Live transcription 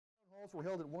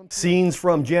Scenes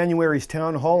from January's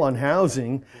town hall on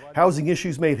housing. Housing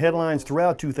issues made headlines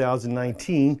throughout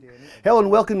 2019. Hello and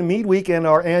welcome to Meade Week and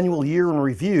our annual year in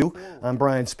review. I'm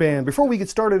Brian Spann. Before we get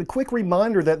started, a quick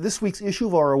reminder that this week's issue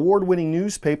of our award-winning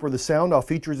newspaper, The Sound Off,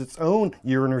 features its own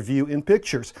year in review in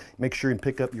pictures. Make sure you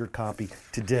pick up your copy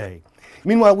today.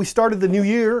 Meanwhile, we started the new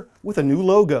year with a new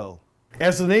logo.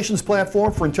 As the nation's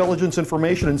platform for intelligence,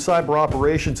 information, and cyber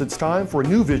operations, it's time for a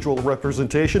new visual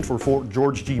representation for Fort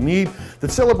George G. Meade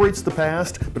that celebrates the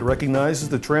past but recognizes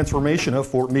the transformation of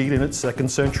Fort Meade in its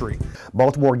second century.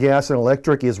 Baltimore Gas and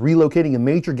Electric is relocating a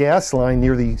major gas line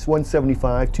near the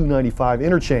 175-295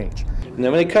 interchange. And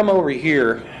then when they come over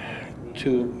here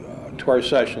to our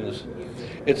sessions,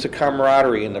 it's the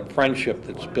camaraderie and the friendship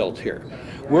that's built here.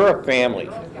 We're a family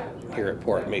here at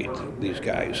Fort Meade, these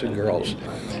guys and girls.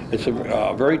 It's a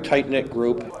very tight-knit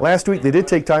group. Last week, they did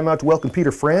take time out to welcome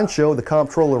Peter Francho, the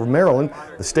Comptroller of Maryland,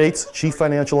 the state's Chief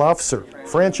Financial Officer.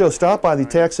 Francho stopped by the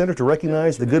Tax Center to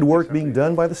recognize the good work being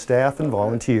done by the staff and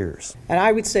volunteers. And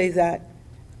I would say that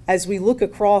as we look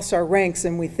across our ranks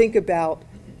and we think about,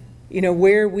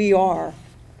 where we are,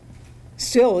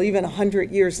 still, even 100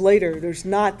 years later, there's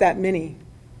not that many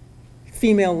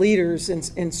female leaders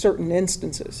in certain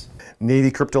instances.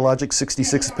 Navy Cryptologic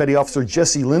 66 Petty Officer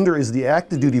Jesse Linder is the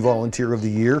active duty volunteer of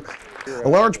the year. A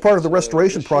large part of the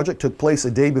restoration project took place a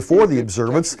day before the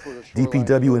observance.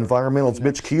 DPW Environmental's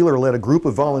Mitch Keeler led a group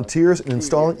of volunteers in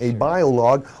installing a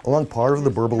biolog along part of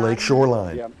the Burble Lake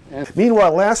shoreline.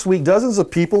 Meanwhile, last week, dozens of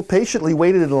people patiently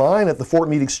waited in line at the Fort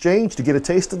Meade Exchange to get a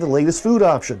taste of the latest food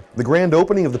option. The grand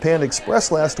opening of the Panda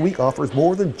Express last week offers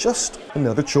more than just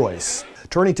another choice.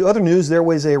 Turning to other news, there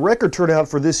was a record turnout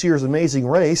for this year's Amazing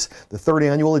Race. The third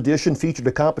annual edition featured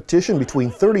a competition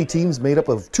between 30 teams made up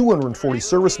of 240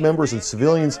 service members and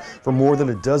civilians from more than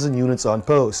a dozen units on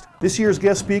post. This year's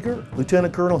guest speaker,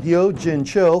 Lieutenant Colonel Hyo Jin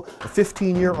Cho, a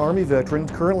 15-year Army veteran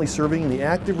currently serving in the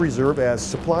active reserve as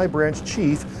Supply Branch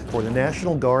Chief for the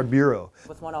National Guard Bureau.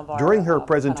 During her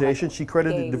presentation, she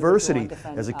credited diversity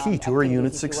as a key to her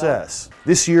unit's success.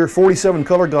 This year, 47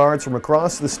 color guards from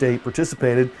across the state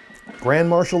participated. Grand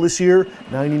Marshal this year,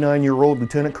 99-year-old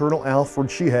Lieutenant Colonel Alfred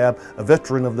Shehab, a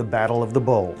veteran of the Battle of the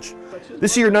Bulge.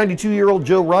 This year, 92-year-old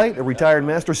Joe Wright, a retired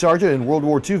Master Sergeant and World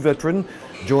War II veteran,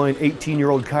 joined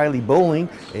 18-year-old Kylie Bowling,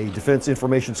 a Defense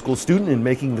Information School student, in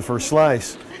making the first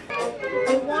slice.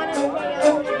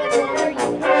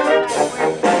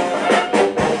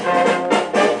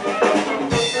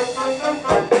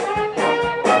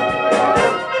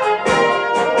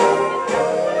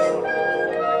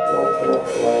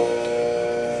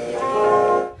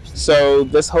 So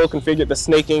this whole the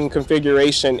snaking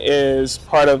configuration is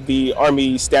part of the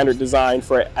Army standard design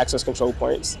for access control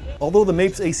points. Although the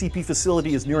Mapes ACP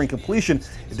facility is nearing completion,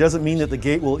 it doesn't mean that the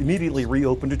gate will immediately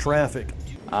reopen to traffic.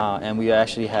 And we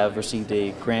actually have received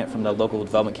a grant from the Local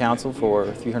Development Council for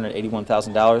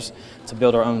 $381,000 to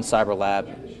build our own cyber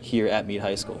lab here at Meade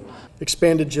High School.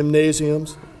 Expanded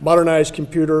gymnasiums, modernized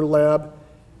computer lab,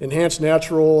 enhanced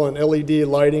natural and LED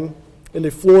lighting, and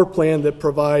a floor plan that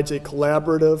provides a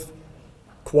collaborative,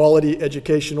 quality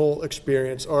educational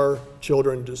experience our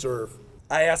children deserve.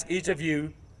 I ask each of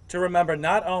you to remember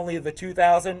not only the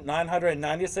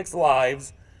 2,996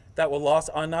 lives that were lost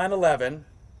on 9/11,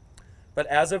 but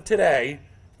as of today,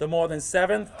 the more than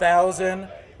 7,000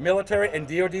 military and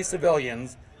DoD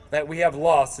civilians that we have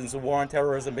lost since the war on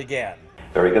terrorism began.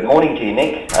 Very good morning to you,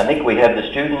 Nick. Nick, we have the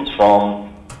students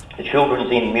from the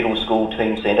Children's Inn Middle School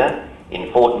Team Centre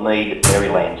in Fort Meade,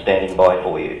 Maryland, standing by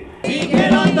for you.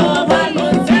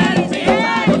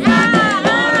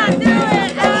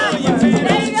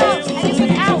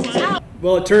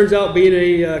 Well, it turns out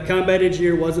being a combat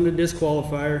engineer wasn't a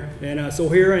disqualifier, and so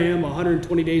here I am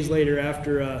 120 days later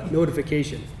after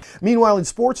notification. Meanwhile, in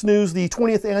sports news, the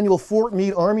 20th annual Fort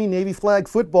Meade Army-Navy flag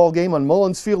football game on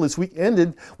Mullins Field this week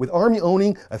ended with Army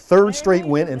owning a third straight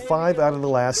win and 5 out of the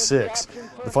last 6.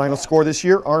 The final score this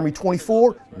year, Army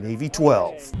 24, Navy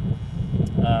 12.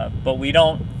 But we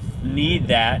don't need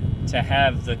that to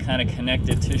have the kind of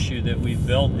connected tissue that we've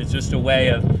built. It's just a way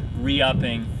of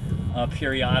re-upping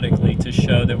periodically to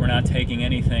show that we're not taking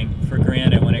anything for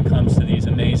granted when it comes to these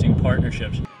amazing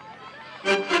partnerships.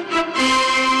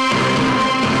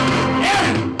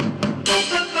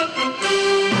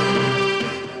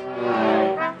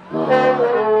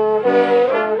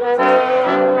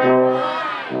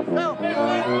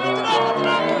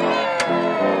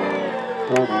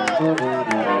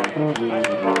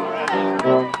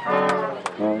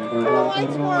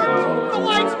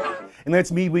 And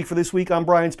that's Meade Week for this week. I'm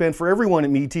Brian Spann. For everyone at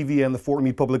Meade TV and the Fort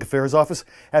Meade Public Affairs Office,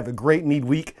 have a great Meade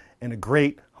Week and a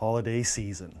great holiday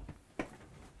season.